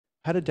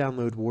how to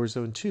download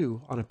Warzone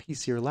 2 on a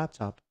PC or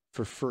laptop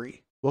for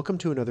free. Welcome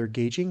to another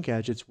Gauging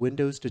Gadgets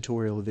Windows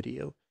tutorial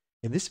video.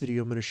 In this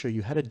video, I'm going to show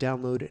you how to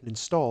download and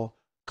install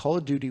Call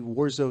of Duty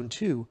Warzone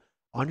 2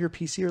 on your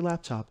PC or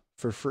laptop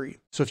for free.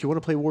 So if you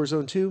want to play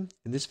Warzone 2,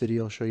 in this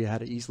video, I'll show you how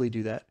to easily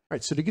do that. All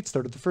right, so to get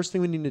started, the first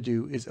thing we need to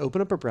do is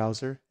open up a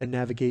browser and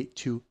navigate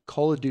to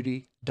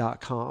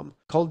callofduty.com.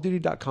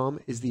 Callofduty.com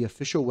is the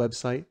official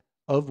website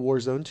of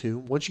Warzone 2.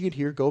 Once you get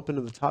here, go up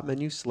into the top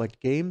menu, select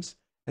Games,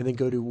 and then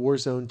go to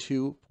Warzone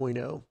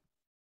 2.0.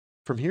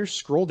 From here,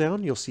 scroll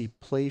down, you'll see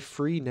Play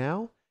Free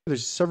Now.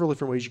 There's several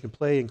different ways you can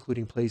play,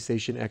 including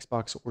PlayStation,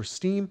 Xbox, or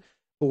Steam.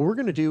 But what we're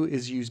going to do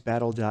is use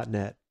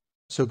battle.net.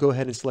 So go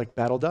ahead and select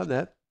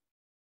battle.net.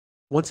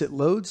 Once it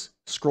loads,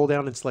 scroll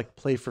down and select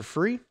Play for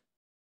Free.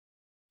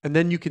 And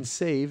then you can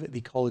save the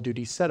Call of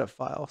Duty setup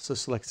file. So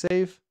select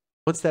Save.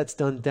 Once that's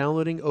done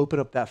downloading, open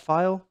up that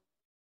file.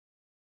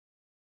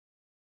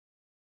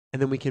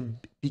 And then we can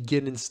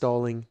begin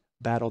installing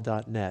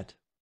battle.net.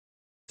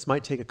 This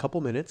might take a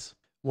couple minutes.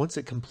 Once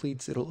it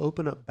completes, it'll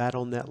open up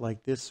Battle.net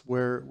like this,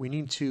 where we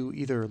need to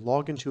either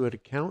log into an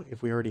account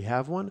if we already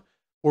have one,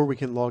 or we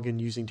can log in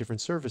using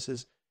different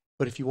services.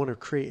 But if you want to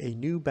create a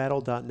new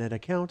Battle.net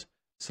account,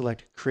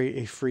 select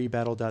Create a Free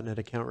Battle.net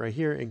account right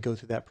here and go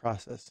through that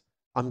process.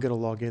 I'm going to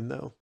log in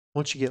though.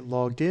 Once you get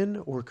logged in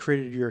or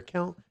created your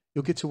account,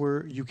 you'll get to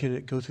where you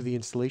can go through the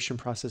installation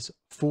process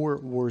for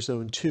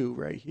Warzone 2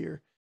 right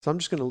here. So I'm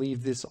just going to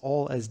leave this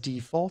all as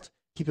default.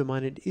 Keep in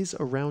mind it is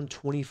around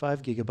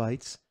 25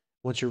 gigabytes.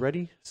 Once you're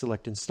ready,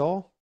 select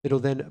Install. It'll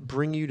then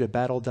bring you to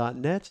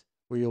battle.net,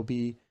 where you'll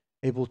be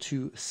able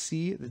to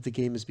see that the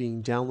game is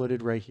being downloaded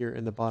right here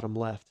in the bottom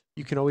left.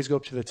 You can always go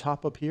up to the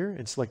top up here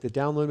and select the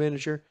Download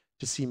Manager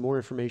to see more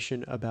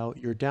information about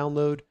your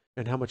download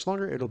and how much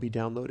longer it'll be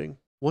downloading.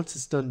 Once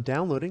it's done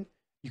downloading,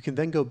 you can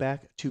then go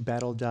back to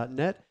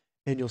battle.net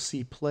and you'll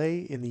see Play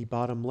in the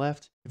bottom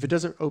left. If it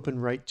doesn't open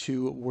right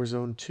to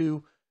Warzone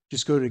 2,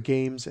 just go to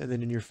Games, and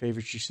then in your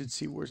favorites, you should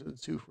see Warzone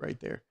 2 right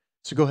there.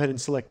 So go ahead and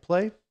select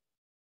Play,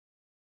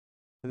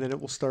 and then it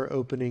will start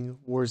opening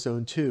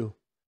Warzone 2.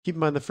 Keep in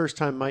mind the first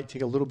time might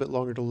take a little bit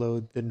longer to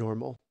load than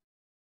normal.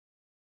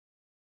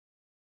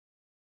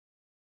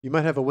 You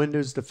might have a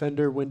Windows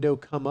Defender window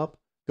come up.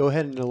 Go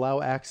ahead and allow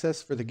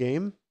access for the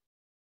game.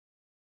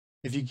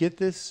 If you get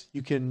this,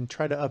 you can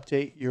try to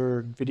update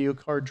your video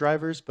card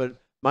drivers,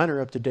 but mine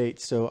are up to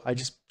date, so I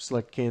just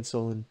select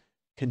Cancel and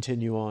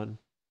continue on.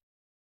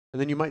 And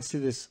then you might see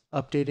this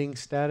updating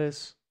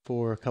status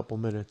for a couple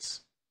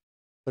minutes,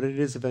 but it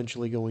is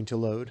eventually going to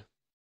load.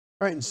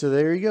 All right, and so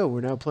there you go.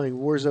 We're now playing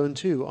Warzone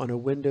 2 on a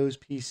Windows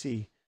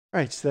PC. All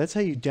right, so that's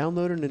how you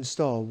download and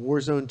install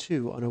Warzone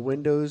 2 on a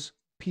Windows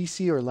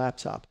PC or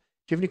laptop.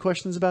 If you have any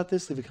questions about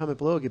this, leave a comment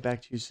below. I'll get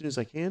back to you as soon as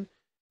I can.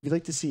 If you'd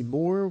like to see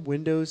more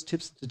Windows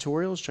tips and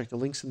tutorials, check the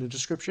links in the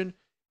description.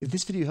 If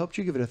this video helped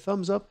you, give it a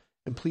thumbs up,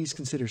 and please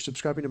consider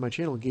subscribing to my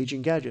channel,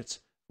 Gauging Gadgets,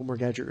 for more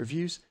gadget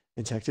reviews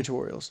and tech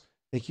tutorials.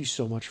 Thank you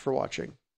so much for watching.